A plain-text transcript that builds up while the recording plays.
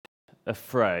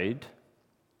afraid,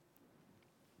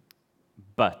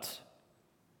 but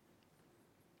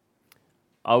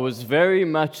I was very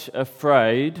much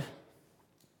afraid,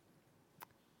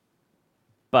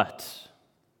 but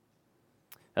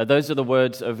those are the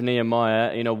words of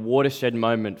Nehemiah in a watershed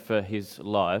moment for his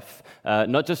life.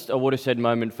 Not just a watershed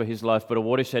moment for his life, but a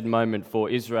watershed moment for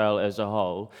Israel as a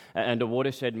whole, and a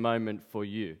watershed moment for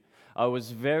you. I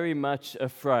was very much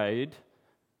afraid,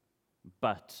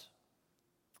 but...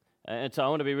 And so I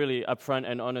want to be really upfront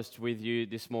and honest with you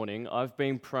this morning. I've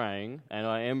been praying, and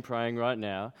I am praying right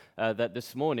now, that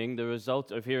this morning the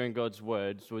result of hearing God's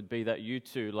words would be that you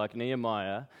too, like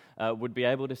Nehemiah, would be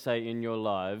able to say in your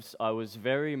lives, I was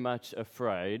very much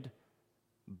afraid,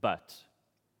 but.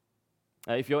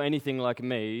 If you're anything like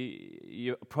me,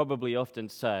 you probably often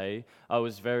say, I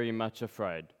was very much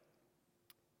afraid.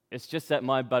 It's just that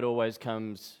my but always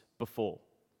comes before.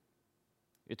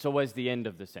 It's always the end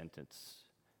of the sentence.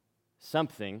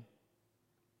 Something,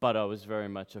 but I was very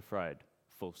much afraid,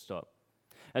 full stop.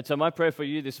 And so my prayer for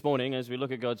you this morning as we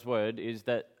look at God's word is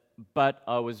that but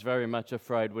I was very much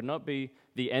afraid would not be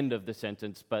the end of the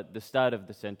sentence, but the start of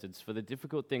the sentence for the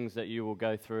difficult things that you will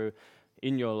go through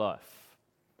in your life.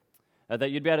 That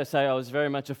you'd be able to say, I was very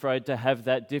much afraid to have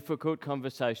that difficult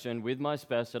conversation with my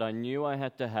spouse that I knew I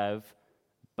had to have,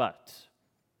 but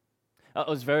I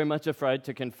was very much afraid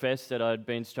to confess that I'd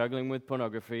been struggling with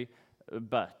pornography,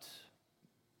 but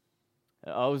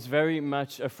I was very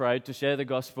much afraid to share the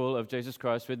gospel of Jesus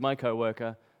Christ with my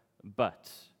co-worker,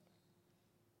 but.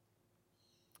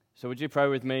 So would you pray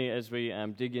with me as we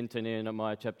dig into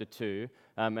Nehemiah chapter 2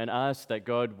 and ask that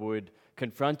God would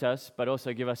confront us, but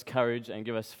also give us courage and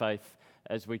give us faith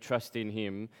as we trust in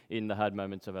Him in the hard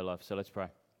moments of our life. So let's pray.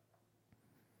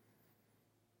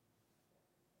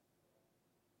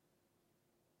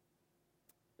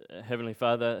 Heavenly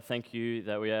Father, thank you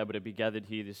that we are able to be gathered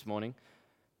here this morning.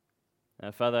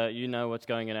 Father, you know what's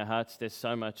going in our hearts. There's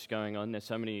so much going on. There's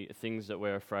so many things that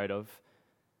we're afraid of.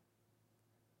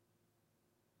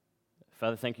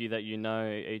 Father, thank you that you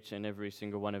know each and every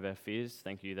single one of our fears.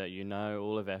 Thank you that you know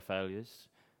all of our failures.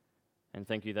 And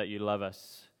thank you that you love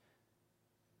us.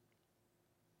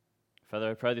 Father,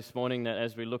 I pray this morning that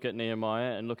as we look at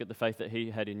Nehemiah and look at the faith that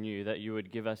he had in you, that you would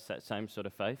give us that same sort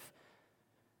of faith.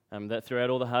 That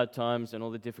throughout all the hard times and all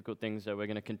the difficult things that we're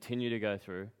going to continue to go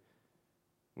through,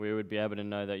 we would be able to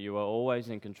know that you are always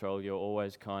in control, you're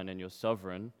always kind, and you're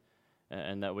sovereign,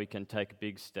 and that we can take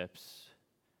big steps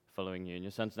following you. In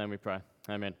your Son's name we pray.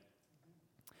 Amen.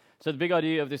 So the big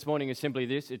idea of this morning is simply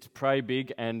this. It's pray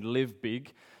big and live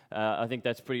big. I think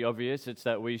that's pretty obvious. It's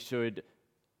that we should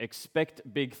expect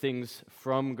big things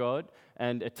from God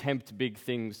and attempt big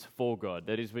things for God.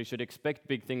 That is, we should expect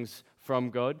big things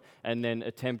from God and then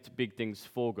attempt big things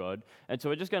for God. And so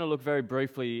we're just going to look very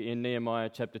briefly in Nehemiah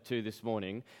chapter 2 this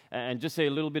morning and just see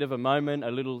a little bit of a moment,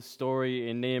 a little story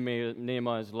in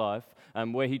Nehemiah's life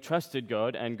where he trusted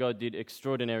God and God did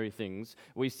extraordinary things.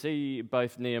 We see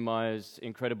both Nehemiah's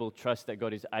incredible trust that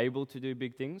God is able to do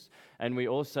big things, and we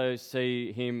also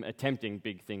see him attempting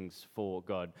big things for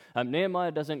God.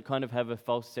 Nehemiah doesn't kind of have a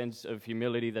false sense of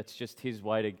humility that's just his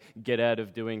way to get out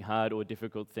of doing hard or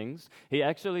difficult things. He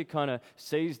actually kind of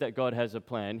sees that God has a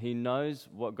plan. He knows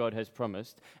what God has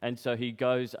promised, and so he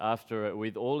goes after it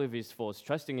with all of his force,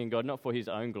 trusting in God, not for his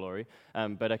own glory,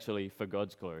 but actually for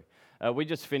God's glory. We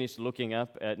just finished looking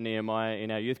up at Nehemiah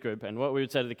in our youth group, and what we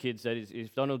would say to the kids that is,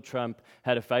 if Donald Trump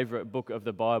had a favorite book of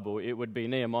the Bible, it would be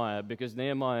Nehemiah, because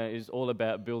Nehemiah is all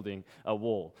about building a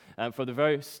wall. From the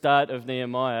very start of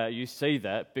Nehemiah, you see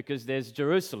that because there's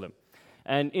Jerusalem.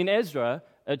 And in Ezra,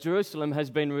 Jerusalem has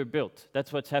been rebuilt.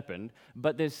 That's what's happened,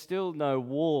 but there's still no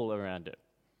wall around it.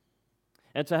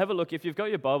 And so have a look. If you've got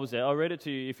your Bibles there, I'll read it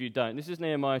to you if you don't. This is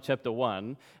Nehemiah chapter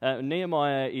 1.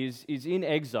 Nehemiah is in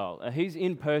exile. He's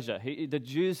in Persia. The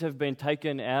Jews have been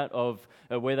taken out of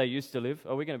where they used to live.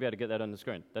 Are we going to be able to get that on the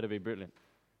screen? That'd be brilliant.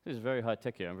 This is very high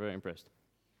tech here. I'm very impressed.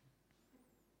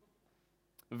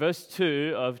 Verse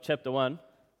 2 of chapter 1.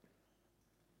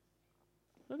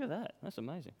 Look at that. That's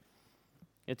amazing.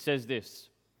 It says this.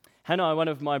 Hanai, one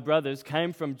of my brothers,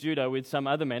 came from Judah with some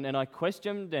other men, and I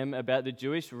questioned them about the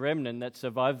Jewish remnant that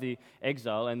survived the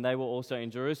exile, and they were also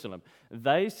in Jerusalem.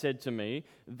 They said to me,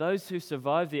 those who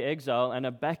survived the exile and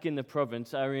are back in the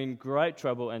province are in great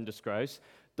trouble and disgrace.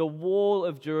 The wall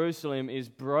of Jerusalem is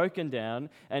broken down,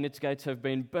 and its gates have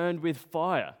been burned with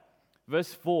fire.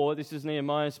 Verse 4, this is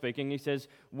Nehemiah speaking, he says,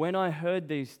 when I heard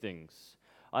these things,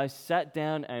 I sat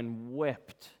down and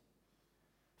wept.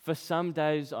 For some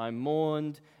days I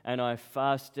mourned and I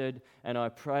fasted and I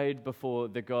prayed before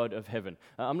the God of heaven.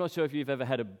 I'm not sure if you've ever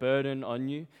had a burden on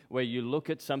you where you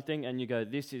look at something and you go,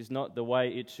 this is not the way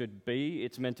it should be.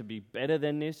 It's meant to be better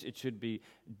than this. It should be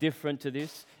different to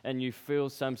this. And you feel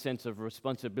some sense of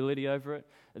responsibility over it.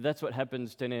 That's what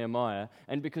happens to Nehemiah.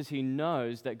 And because he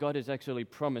knows that God has actually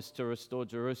promised to restore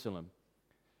Jerusalem.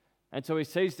 And so he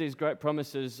sees these great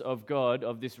promises of God,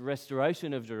 of this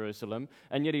restoration of Jerusalem,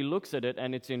 and yet he looks at it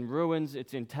and it's in ruins,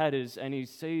 it's in tatters, and he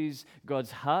sees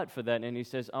God's heart for that, and he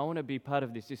says, I want to be part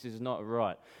of this, this is not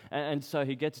right. And so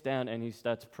he gets down and he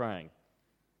starts praying.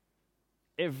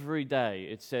 Every day,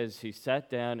 it says he sat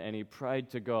down and he prayed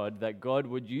to God that God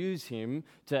would use him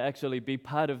to actually be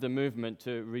part of the movement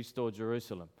to restore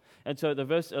Jerusalem. And so at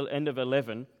the end of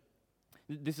 11,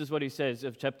 this is what he says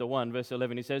of chapter 1, verse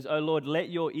 11. He says, O Lord, let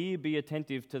your ear be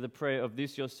attentive to the prayer of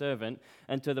this your servant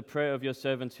and to the prayer of your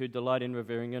servants who delight in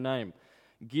revering your name.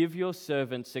 Give your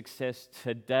servant success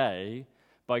today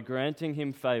by granting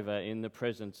him favor in the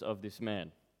presence of this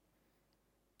man.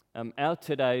 Our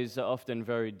todays are often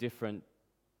very different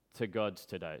to God's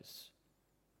todays.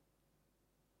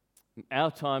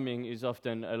 Our timing is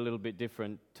often a little bit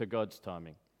different to God's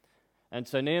timing. And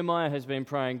so Nehemiah has been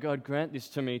praying, God, grant this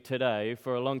to me today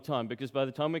for a long time, because by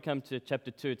the time we come to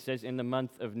chapter 2, it says in the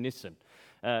month of Nisan.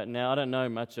 Now, I don't know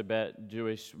much about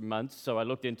Jewish months, so I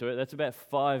looked into it. That's about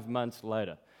 5 months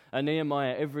later. And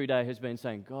Nehemiah every day has been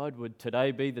saying, God, would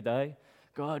today be the day?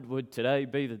 God, would today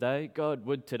be the day? God,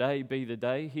 would today be the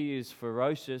day? He is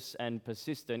ferocious and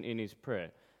persistent in his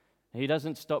prayer. He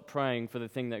doesn't stop praying for the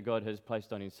thing that God has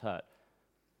placed on his heart.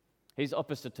 He's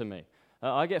opposite to me.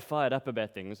 I get fired up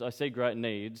about things. I see great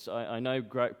needs. I know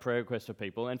great prayer requests for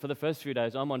people. And for the first few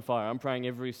days, I'm on fire. I'm praying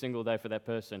every single day for that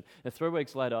person. And 3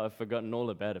 weeks later, I've forgotten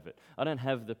all about it. I don't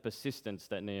have the persistence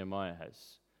that Nehemiah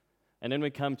has. And then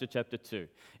we come to chapter 2.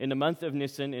 In the month of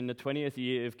Nisan, in the 20th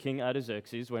year of King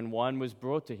Artaxerxes, when wine was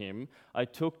brought to him, I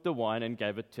took the wine and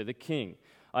gave it to the king.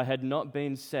 I had not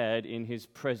been sad in his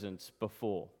presence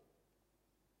before.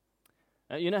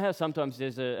 You know how sometimes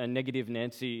there's a negative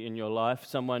Nancy in your life,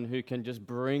 someone who can just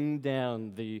bring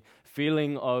down the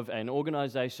feeling of an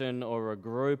organization or a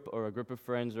group of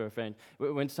friends or a friend.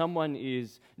 When someone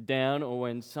is down or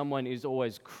when someone is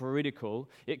always critical,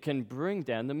 it can bring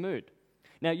down the mood.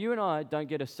 Now, you and I don't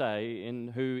get a say in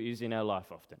who is in our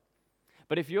life often.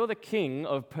 But if you're the king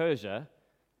of Persia,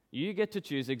 you get to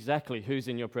choose exactly who's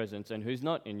in your presence and who's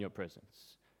not in your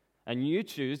presence. And you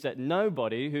choose that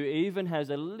nobody who even has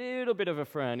a little bit of a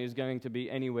frown is going to be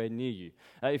anywhere near you.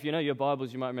 If you know your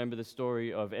Bibles, you might remember the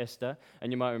story of Esther,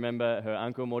 and you might remember her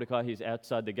uncle Mordecai. He's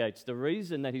outside the gates. The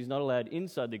reason that he's not allowed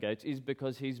inside the gates is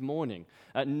because he's mourning.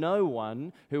 No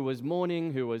one who was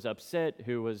mourning, who was upset,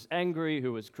 who was angry,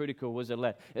 who was critical was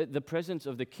allowed. The presence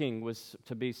of the king was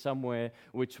to be somewhere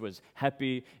which was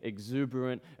happy,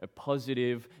 exuberant,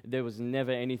 positive. There was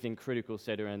never anything critical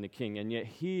said around the king. And yet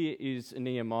here is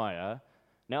Nehemiah.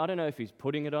 Now, I don't know if he's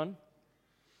putting it on.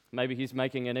 Maybe he's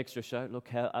making an extra show. Look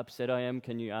how upset I am.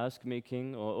 Can you ask me,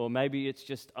 King? Or maybe it's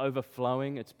just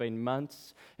overflowing. It's been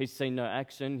months. He's seen no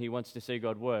action. He wants to see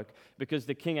God work. Because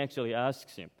the king actually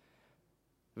asks him.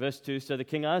 Verse 2, so the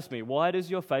king asked me, why does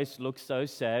your face look so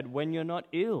sad when you're not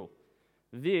ill?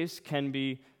 This can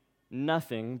be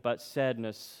nothing but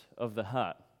sadness of the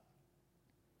heart.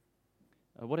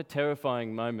 What a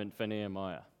terrifying moment for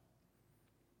Nehemiah.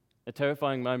 A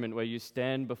terrifying moment where you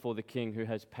stand before the king who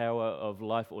has power of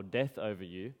life or death over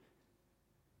you,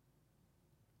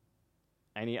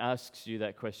 and he asks you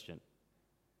that question.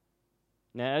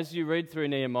 Now, as you read through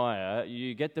Nehemiah,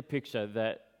 you get the picture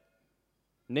that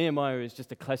Nehemiah is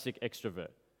just a classic extrovert.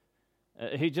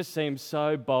 He just seems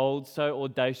so bold, so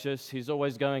audacious. He's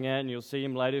always going out, and you'll see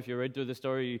him later if you read through the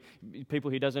story.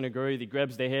 People he doesn't agree with, he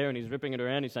grabs their hair and he's ripping it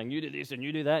around. He's saying, you do this and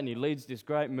you do that, and he leads this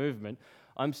great movement.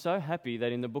 I'm so happy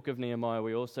that in the book of Nehemiah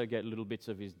we also get little bits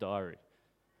of his diary.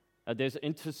 There's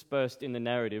interspersed in the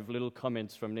narrative little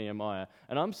comments from Nehemiah,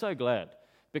 and I'm so glad,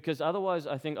 because otherwise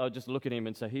I think I'll just look at him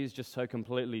and say, he's just so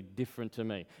completely different to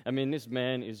me. I mean, this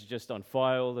man is just on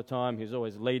fire all the time. He's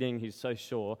always leading. He's so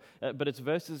sure. But it's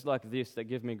verses like this that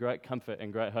give me great comfort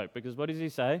and great hope, because what does he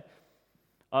say?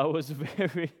 I was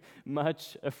very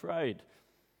much afraid.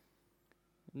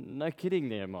 No kidding,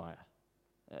 Nehemiah.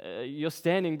 You're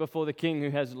standing before the king who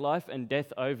has life and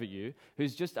death over you,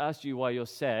 who's just asked you why you're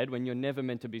sad when you're never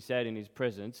meant to be sad in his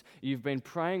presence. You've been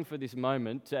praying for this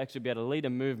moment to actually be able to lead a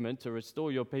movement to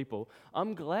restore your people.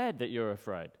 I'm glad that you're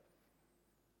afraid.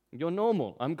 You're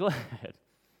normal. I'm glad.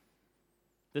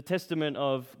 The testament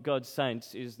of God's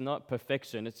saints is not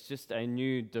perfection. It's just a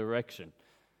new direction.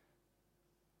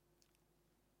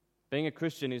 Being a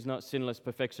Christian is not sinless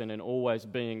perfection and always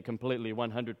being completely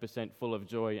 100% full of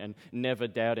joy and never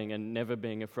doubting and never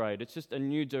being afraid. It's just a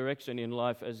new direction in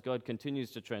life as God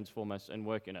continues to transform us and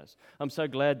work in us. I'm so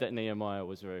glad that Nehemiah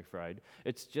was very afraid.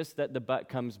 It's just that the but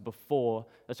comes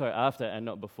after and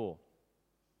not before.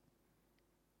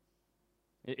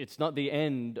 It's not the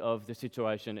end of the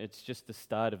situation, it's just the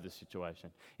start of the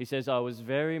situation. He says, I was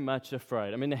very much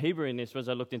afraid. I mean, the Hebrew in this, as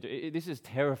I looked into it, this is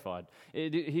terrified.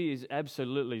 He is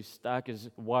absolutely stark as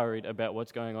worried about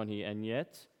what's going on here. And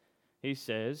yet, he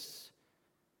says,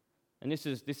 and this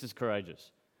is courageous.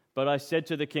 But I said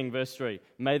to the king, verse 3,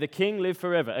 may the king live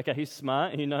forever. Okay, he's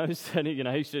smart. He knows that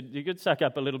he could suck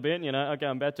up a little bit. Okay,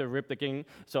 I'm about to rip the king,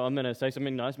 so I'm going to say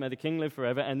something nice. May the king live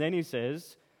forever. And then he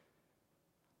says,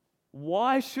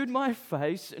 why should my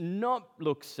face not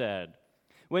look sad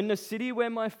when the city where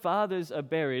my fathers are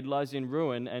buried lies in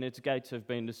ruin and its gates have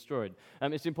been destroyed?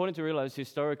 It's important to realize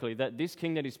historically that this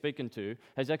king that he's speaking to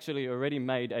has actually already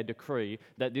made a decree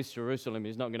that this Jerusalem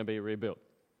is not going to be rebuilt.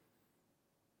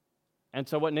 And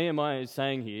so what Nehemiah is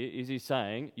saying here is he's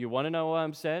saying, you want to know why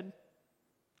I'm sad?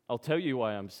 I'll tell you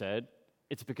why I'm sad.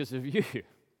 It's because of you.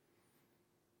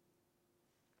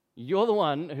 You're the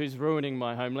one who's ruining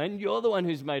my homeland. You're the one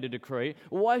who's made a decree.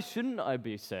 Why shouldn't I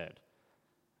be sad?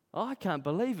 I can't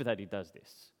believe that he does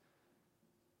this.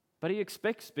 But he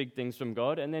expects big things from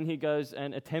God, and then he goes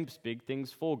and attempts big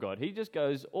things for God. He just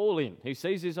goes all in. He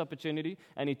sees his opportunity,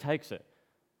 and he takes it.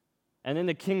 And then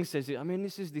the king says,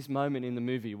 this is this moment in the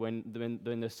movie when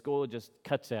the score just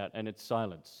cuts out and it's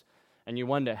silence. And you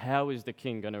wonder, how is the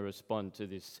king going to respond to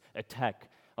this attack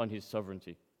on his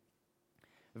sovereignty?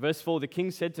 Verse 4, the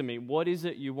king said to me, what is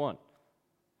it you want?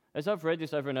 As I've read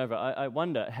this over and over, I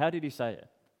wonder, how did he say it?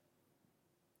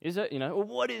 Is it,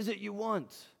 what is it you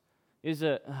want? Is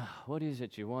it, what is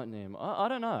it you want, Nehemiah? I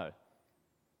don't know.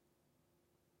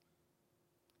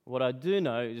 What I do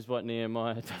know is what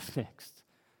Nehemiah does next.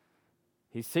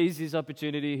 He sees his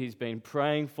opportunity, he's been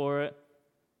praying for it,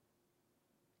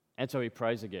 and so he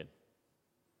prays again.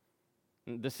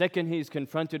 The second he's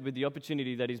confronted with the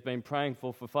opportunity that he's been praying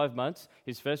for 5 months,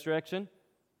 his first reaction,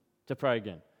 to pray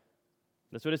again.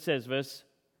 That's what it says,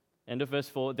 end of verse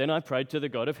 4, then I prayed to the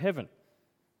God of heaven.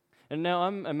 And now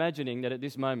I'm imagining that at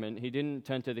this moment, he didn't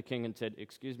turn to the king and said,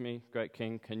 excuse me, great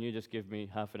king, can you just give me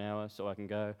half an hour so I can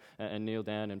go and kneel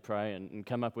down and pray and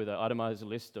come up with an itemized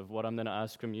list of what I'm going to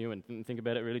ask from you and think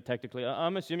about it really tactically.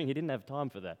 I'm assuming he didn't have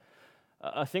time for that.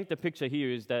 I think the picture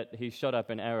here is that he shot up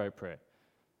an arrow prayer.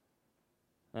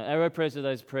 Arrow prayers are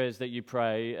those prayers that you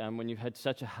pray when you've had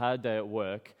such a hard day at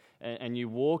work and you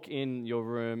walk in your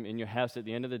room, in your house at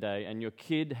the end of the day, and your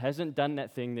kid hasn't done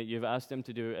that thing that you've asked them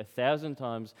to do 1,000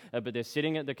 times, but they're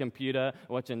sitting at the computer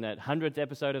watching that 100th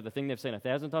episode of the thing they've seen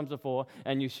 1,000 times before,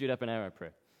 and you shoot up an arrow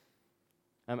prayer.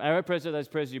 Arrow prayers are those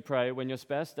prayers you pray when your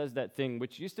spouse does that thing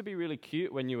which used to be really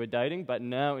cute when you were dating, but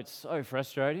now it's so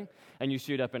frustrating, and you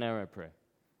shoot up an arrow prayer.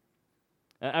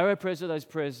 Arrow prayers are those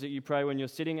prayers that you pray when you're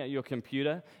sitting at your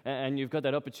computer and you've got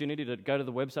that opportunity to go to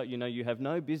the website you have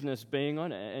no business being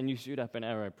on, and you shoot up an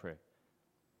arrow prayer.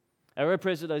 Arrow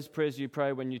prayers are those prayers you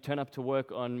pray when you turn up to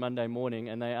work on Monday morning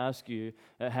and they ask you,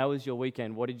 how was your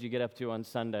weekend? What did you get up to on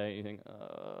Sunday? You think,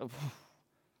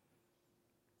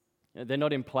 They're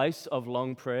not in place of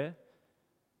long prayer,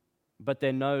 but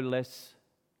they're no less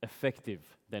effective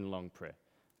than long prayer.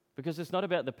 Because it's not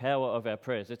about the power of our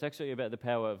prayers. It's actually about the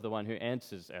power of the one who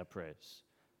answers our prayers.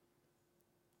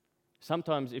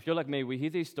 Sometimes, if you're like me, we hear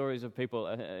these stories of people,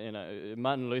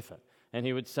 Martin Luther, and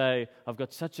he would say, I've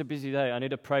got such a busy day, I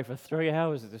need to pray for 3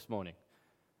 hours this morning.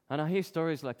 And I hear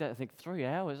stories like that, I think, 3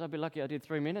 hours? I'd be lucky I did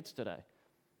 3 minutes today.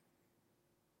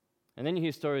 And then you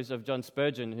hear stories of John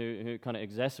Spurgeon, who kind of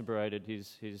exacerbated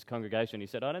his congregation. He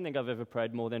said, I don't think I've ever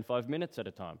prayed more than 5 minutes at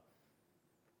a time.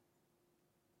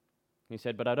 He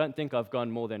said, but I don't think I've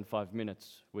gone more than 5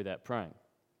 minutes without praying.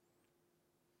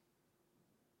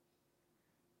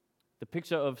 The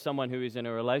picture of someone who is in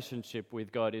a relationship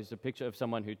with God is a picture of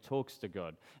someone who talks to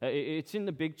God. It's in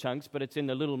the big chunks, but it's in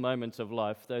the little moments of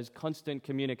life, those constant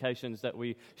communications that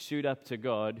we shoot up to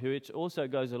God, which also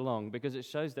goes along because it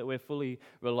shows that we're fully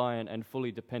reliant and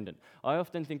fully dependent. I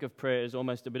often think of prayer as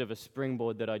almost a bit of a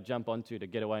springboard that I jump onto to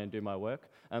get away and do my work,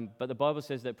 but the Bible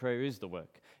says that prayer is the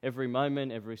work. Every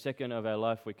moment, every second of our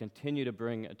life, we continue to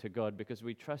bring it to God because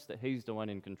we trust that He's the one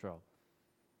in control.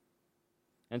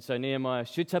 And so Nehemiah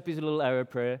shoots up his little arrow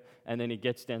prayer, and then he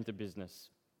gets down to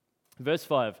business. Verse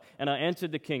 5, and I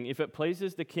answered the king, if it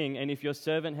pleases the king, and if your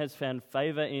servant has found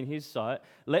favor in his sight,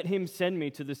 let him send me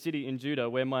to the city in Judah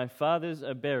where my fathers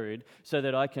are buried, so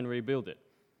that I can rebuild it.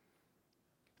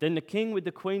 Then the king with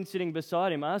the queen sitting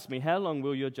beside him asked me, how long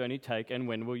will your journey take, and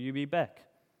when will you be back?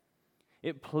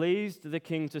 It pleased the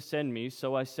king to send me,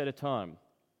 so I set a time.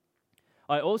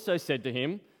 I also said to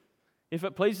him, if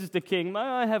it pleases the king, may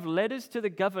I have letters to the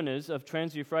governors of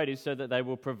Trans-Euphrates so that they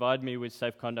will provide me with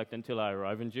safe conduct until I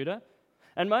arrive in Judah?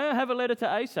 And may I have a letter to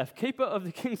Asaph, keeper of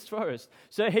the king's forest,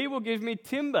 so he will give me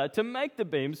timber to make the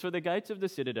beams for the gates of the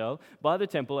citadel, by the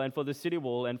temple, and for the city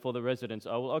wall, and for the residence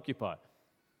I will occupy.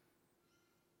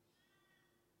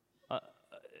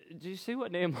 Do you see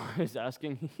what Nehemiah is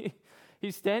asking here?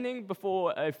 He's standing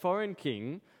before a foreign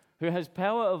king who has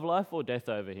power of life or death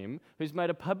over him, who's made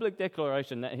a public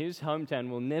declaration that his hometown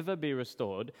will never be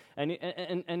restored, and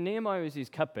Nehemiah is his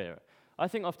cupbearer. I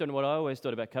think often what I always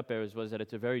thought about cupbearers was that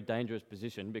it's a very dangerous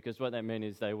position, because what that meant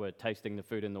is they were tasting the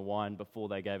food and the wine before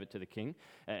they gave it to the king.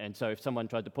 And so if someone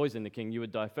tried to poison the king, you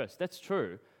would die first. That's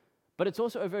true. But it's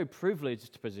also a very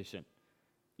privileged position.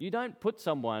 You don't put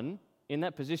someone in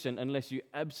that position unless you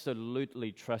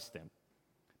absolutely trust them,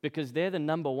 because they're the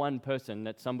number one person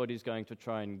that somebody's going to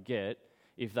try and get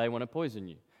if they want to poison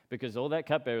you. Because all that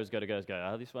cupbearer's got to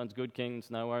go, this one's good, king, it's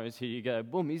no worries, here you go.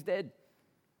 Boom, he's dead.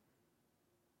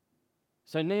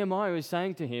 So Nehemiah is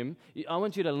saying to him, I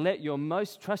want you to let your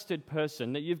most trusted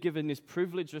person that you've given this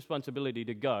privileged responsibility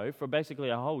to go for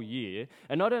basically a whole year.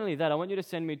 And not only that, I want you to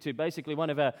send me to basically one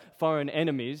of our foreign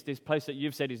enemies, this place that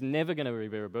you've said is never going to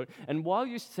be rebuilt. And while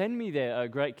you send me there, O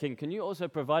great king, can you also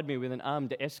provide me with an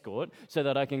armed escort so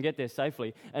that I can get there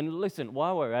safely? And listen,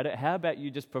 while we're at it, how about you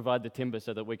just provide the timber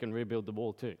so that we can rebuild the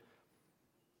wall too?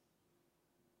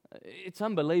 It's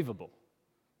unbelievable.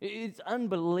 It's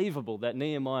unbelievable that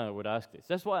Nehemiah would ask this.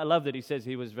 That's why I love that he says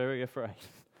he was very afraid.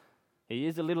 He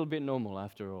is a little bit normal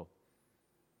after all.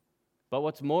 But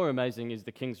what's more amazing is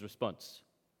the king's response.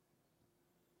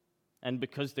 And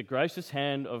because the gracious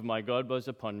hand of my God was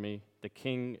upon me, the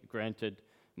king granted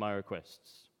my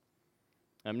requests.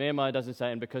 Nehemiah doesn't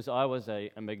say, and because I was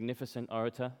a magnificent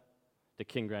orator, the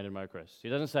king granted my request. He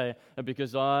doesn't say,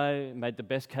 because I made the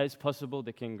best case possible,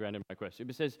 the king granted my request.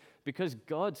 He says, because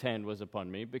God's hand was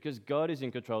upon me, because God is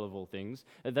in control of all things,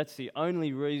 that's the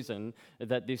only reason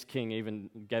that this king even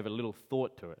gave a little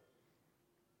thought to it.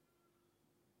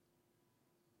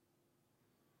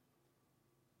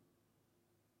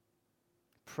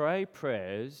 Pray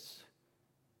prayers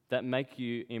that make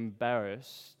you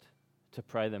embarrassed to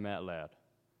pray them out loud.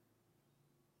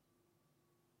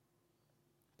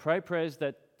 Pray prayers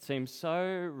that seem so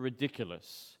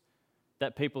ridiculous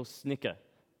that people snicker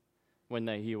when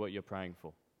they hear what you're praying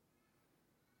for.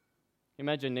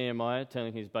 Imagine Nehemiah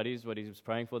telling his buddies what he was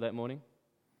praying for that morning.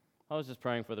 I was just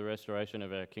praying for the restoration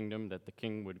of our kingdom, that the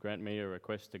king would grant me a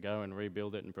request to go and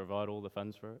rebuild it and provide all the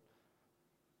funds for it.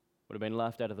 Would have been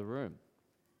laughed out of the room.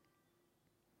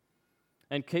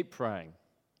 And keep praying.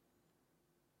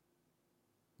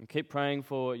 And keep praying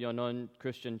for your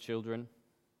non-Christian children,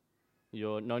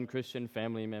 your non-Christian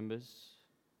family members.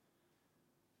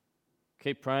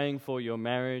 Keep praying for your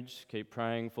marriage. Keep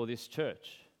praying for this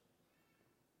church.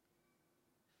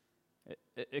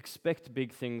 Expect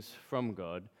big things from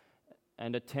God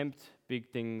and attempt big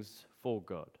things for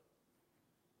God.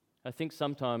 I think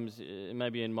sometimes,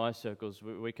 maybe in my circles,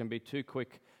 we can be too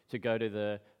quick to go to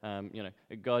the,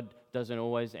 God doesn't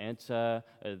always answer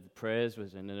prayers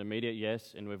with an immediate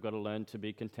yes, and we've got to learn to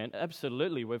be content.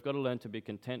 Absolutely, we've got to learn to be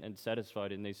content and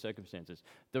satisfied in these circumstances.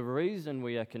 The reason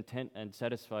we are content and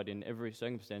satisfied in every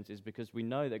circumstance is because we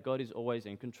know that God is always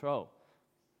in control.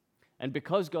 And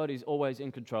because God is always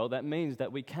in control, that means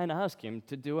that we can ask Him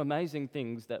to do amazing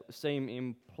things that seem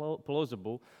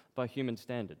implausible by human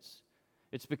standards.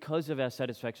 It's because of our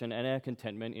satisfaction and our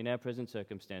contentment in our present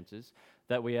circumstances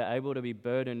that we are able to be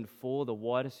burdened for the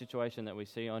wider situation that we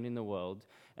see on in the world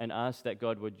and ask that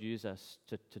God would use us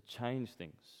to change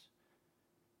things.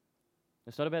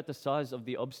 It's not about the size of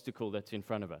the obstacle that's in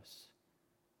front of us.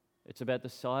 It's about the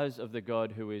size of the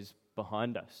God who is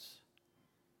behind us.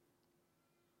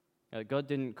 God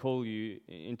didn't call you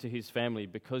into His family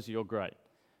because you're great.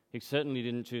 He certainly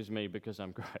didn't choose me because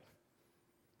I'm great.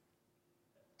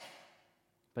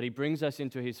 But He brings us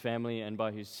into His family, and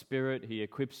by His Spirit, He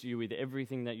equips you with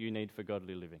everything that you need for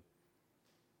godly living.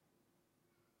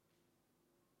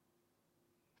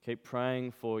 Keep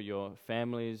praying for your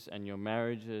families and your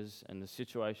marriages and the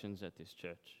situations at this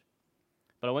church.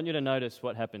 But I want you to notice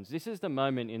what happens. This is the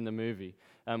moment in the movie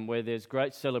where there's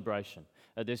great celebration.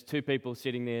 There's two people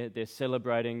sitting there, they're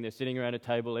celebrating, they're sitting around a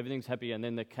table, everything's happy, and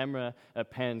then the camera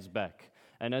pans back.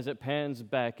 And as it pans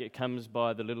back, it comes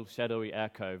by the little shadowy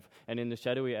alcove. And in the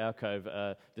shadowy alcove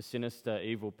are the sinister,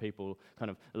 evil people kind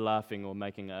of laughing or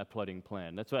making a plotting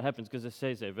plan. That's what happens, because it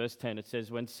says there, verse 10, it says,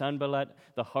 when Sanballat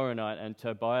the Horonite and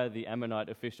Tobiah the Ammonite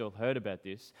official heard about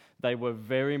this, they were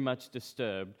very much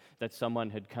disturbed that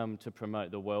someone had come to promote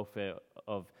the welfare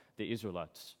of the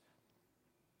Israelites.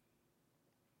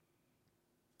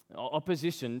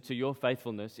 Opposition to your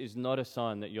faithfulness is not a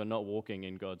sign that you're not walking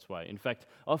in God's way. In fact,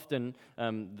 often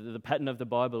the pattern of the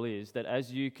Bible is that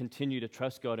as you continue to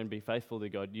trust God and be faithful to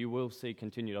God, you will see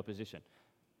continued opposition.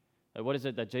 What is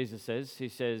it that Jesus says? He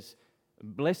says,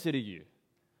 blessed are you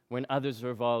when others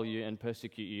revile you and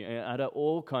persecute you and utter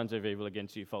all kinds of evil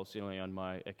against you falsely on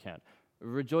my account.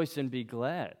 Rejoice and be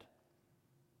glad.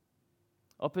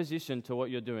 Opposition to what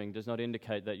you're doing does not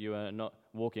indicate that you are not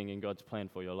walking in God's plan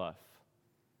for your life.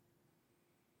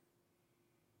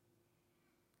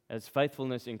 As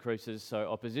faithfulness increases,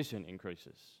 so opposition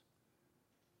increases.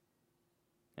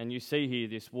 And you see here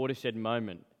this watershed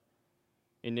moment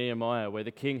in Nehemiah where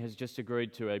the king has just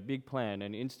agreed to a big plan,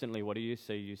 and instantly what do you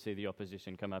see? You see the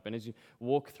opposition come up. And as you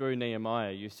walk through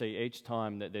Nehemiah, you see each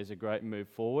time that there's a great move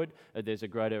forward, there's a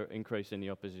greater increase in the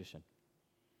opposition.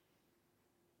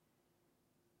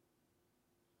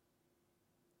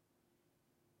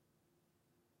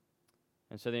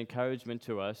 And so the encouragement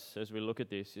to us as we look at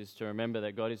this is to remember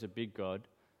that God is a big God.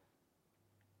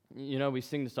 You know, we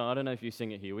sing the song, I don't know if you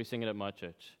sing it here, we sing it at my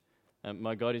church.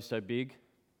 My God is so big,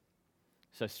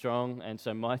 so strong, and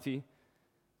so mighty.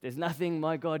 There's nothing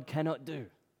my God cannot do.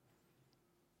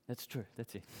 That's true,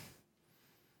 that's it.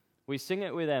 We sing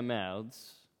it with our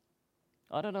mouths.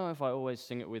 I don't know if I always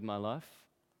sing it with my life.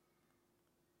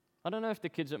 I don't know if the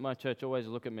kids at my church always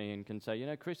look at me and can say, you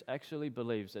know, Chris actually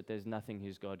believes that there's nothing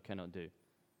his God cannot do.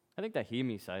 I think they hear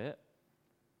me say it.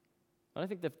 I don't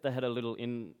think that they had a little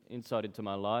insight into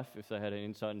my life, if they had an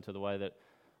insight into the way that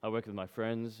I work with my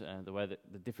friends and the way that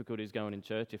the difficulties going in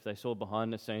church, if they saw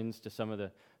behind the scenes to some of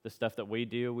the stuff that we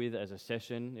deal with as a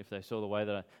session, if they saw the way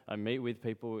that I meet with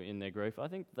people in their grief, I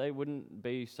think they wouldn't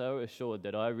be so assured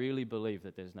that I really believe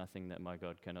that there's nothing that my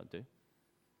God cannot do.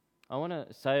 I want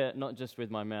to say it not just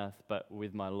with my mouth, but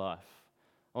with my life.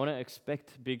 I want to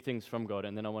expect big things from God,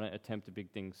 and then I want to attempt big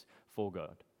things for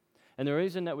God. And the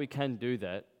reason that we can do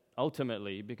that,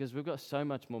 ultimately, because we've got so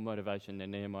much more motivation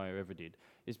than Nehemiah ever did,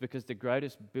 is because the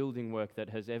greatest building work that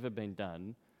has ever been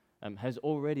done has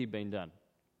already been done.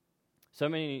 So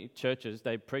many churches,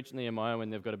 they preach Nehemiah when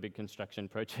they've got a big construction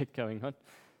project going on.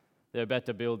 They're about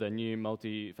to build a new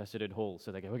multifaceted hall.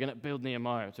 So they go, we're going to build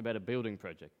Nehemiah. It's about a building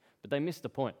project. But they miss the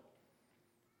point.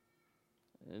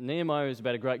 Nehemiah is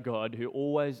about a great God who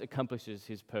always accomplishes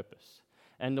his purpose.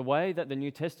 And the way that the New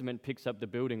Testament picks up the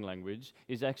building language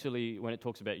is actually when it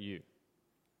talks about you.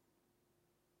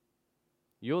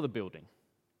 You're the building.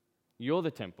 You're the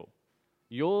temple.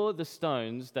 You're the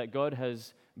stones that God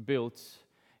has built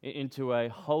into a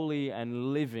holy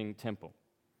and living temple.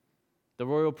 The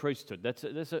royal priesthood. That's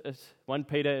 1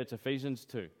 Peter, it's Ephesians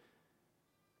 2.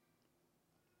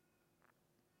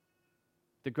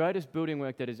 The greatest building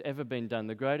work that has ever been done,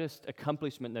 the greatest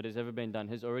accomplishment that has ever been done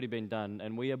has already been done,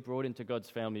 and we are brought into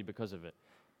God's family because of it.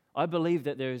 I believe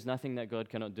that there is nothing that God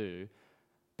cannot do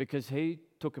because he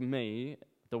took me,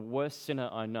 the worst sinner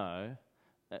I know,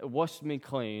 washed me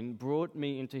clean, brought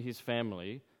me into his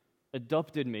family,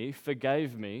 adopted me,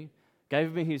 forgave me,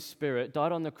 gave me his spirit,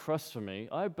 died on the cross for me.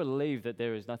 I believe that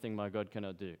there is nothing my God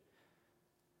cannot do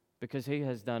because he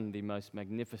has done the most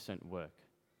magnificent work.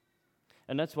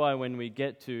 And that's why when we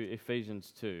get to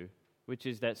Ephesians 2, which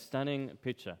is that stunning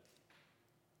picture.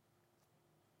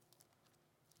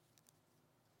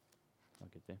 I'll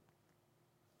get there.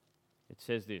 It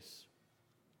says this.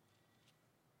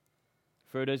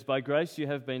 For it is by grace you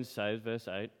have been saved, verse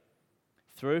 8,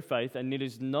 through faith, and it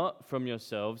is not from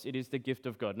yourselves, it is the gift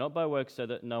of God, not by works so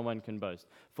that no one can boast.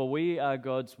 For we are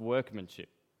God's workmanship.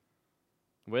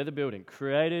 We're the building,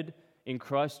 created in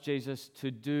Christ Jesus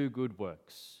to do good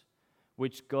works,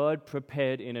 which God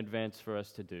prepared in advance for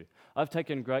us to do. I've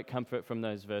taken great comfort from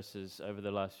those verses over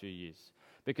the last few years,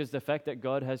 because the fact that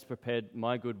God has prepared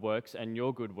my good works and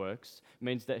your good works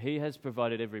means that he has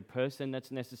provided every person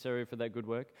that's necessary for that good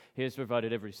work. He has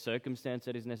provided every circumstance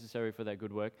that is necessary for that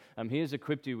good work. He has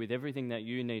equipped you with everything that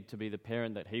you need to be the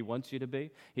parent that he wants you to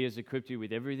be. He has equipped you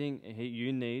with everything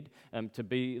you need to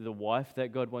be the wife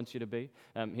that God wants you to be.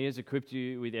 He has equipped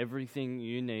you with everything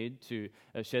you need to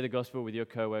share the gospel with your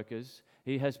co-workers.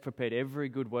 He has prepared every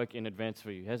good work in advance for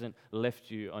you. He hasn't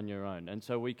left you on your own. And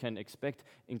so we can expect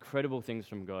incredible things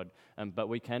from God, but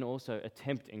we can also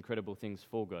attempt incredible things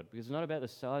for God, because it's not about the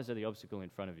size of the obstacle in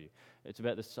front of you. It's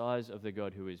about the size of the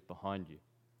God who is behind you.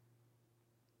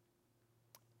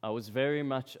 I was very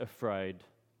much afraid,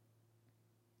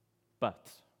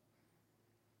 but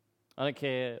I don't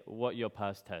care what your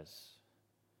past has.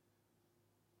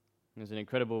 There's an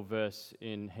incredible verse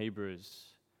in Hebrews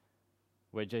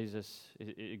where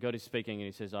God is speaking and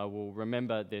he says, I will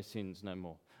remember their sins no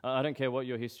more. I don't care what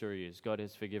your history is, God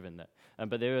has forgiven that.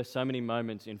 But there are so many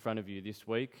moments in front of you this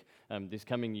week, this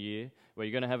coming year, where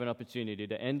you're going to have an opportunity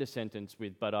to end a sentence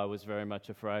with, but I was very much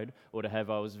afraid, or to have,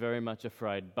 I was very much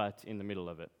afraid, but in the middle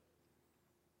of it.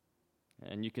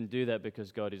 And you can do that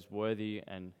because God is worthy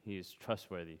and he is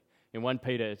trustworthy. In 1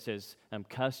 Peter it says,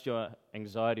 cast your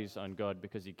anxieties on God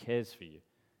because he cares for you.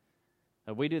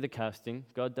 We do the casting,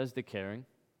 God does the caring,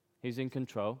 he's in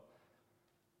control.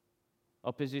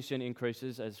 Opposition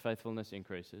increases as faithfulness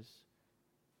increases.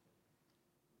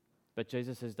 But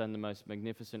Jesus has done the most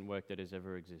magnificent work that has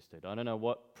ever existed. I don't know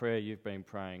what prayer you've been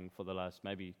praying for the last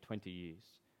maybe 20 years.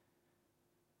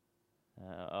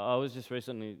 I was just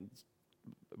recently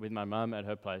with my mum at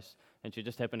her place, and she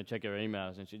just happened to check her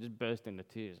emails, and she just burst into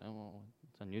tears. Oh, well,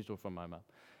 it's unusual for my mum.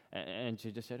 And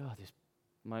she just said,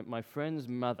 my friend's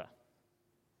mother,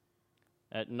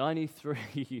 at 93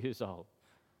 years old,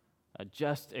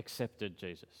 just accepted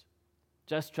Jesus,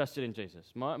 just trusted in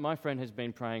Jesus. My friend has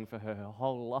been praying for her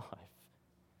whole life.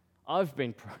 I've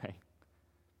been praying.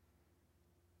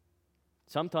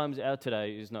 Sometimes our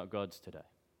today is not God's today.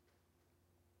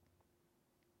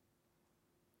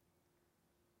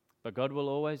 But God will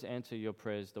always answer your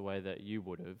prayers the way that you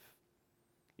would have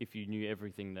if you knew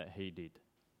everything that he did.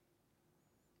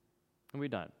 And we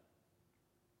don't.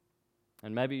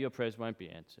 And maybe your prayers won't be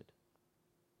answered.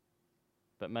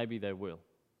 But maybe they will.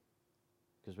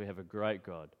 Because we have a great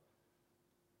God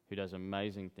who does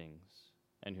amazing things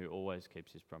and who always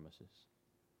keeps his promises.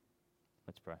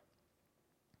 Let's pray.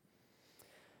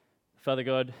 Father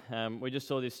God, we just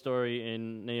saw this story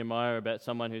in Nehemiah about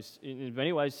someone who in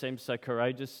many ways seems so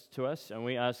courageous to us, and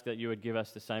we ask that you would give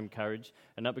us the same courage,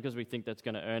 and not because we think that's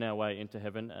going to earn our way into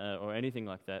heaven or anything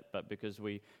like that, but because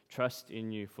we trust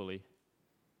in you fully.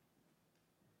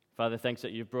 Father, thanks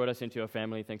that you've brought us into your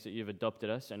family, thanks that you've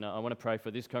adopted us, and I want to pray for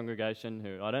this congregation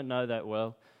who I don't know that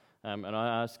well, and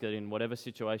I ask that in whatever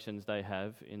situations they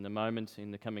have, in the moments,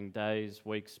 in the coming days,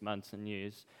 weeks, months and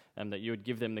years, that you would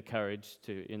give them the courage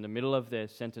to, in the middle of their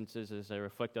sentences as they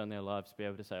reflect on their lives, be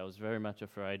able to say, I was very much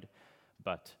afraid,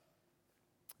 but.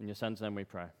 In your Son's name we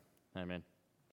pray. Amen.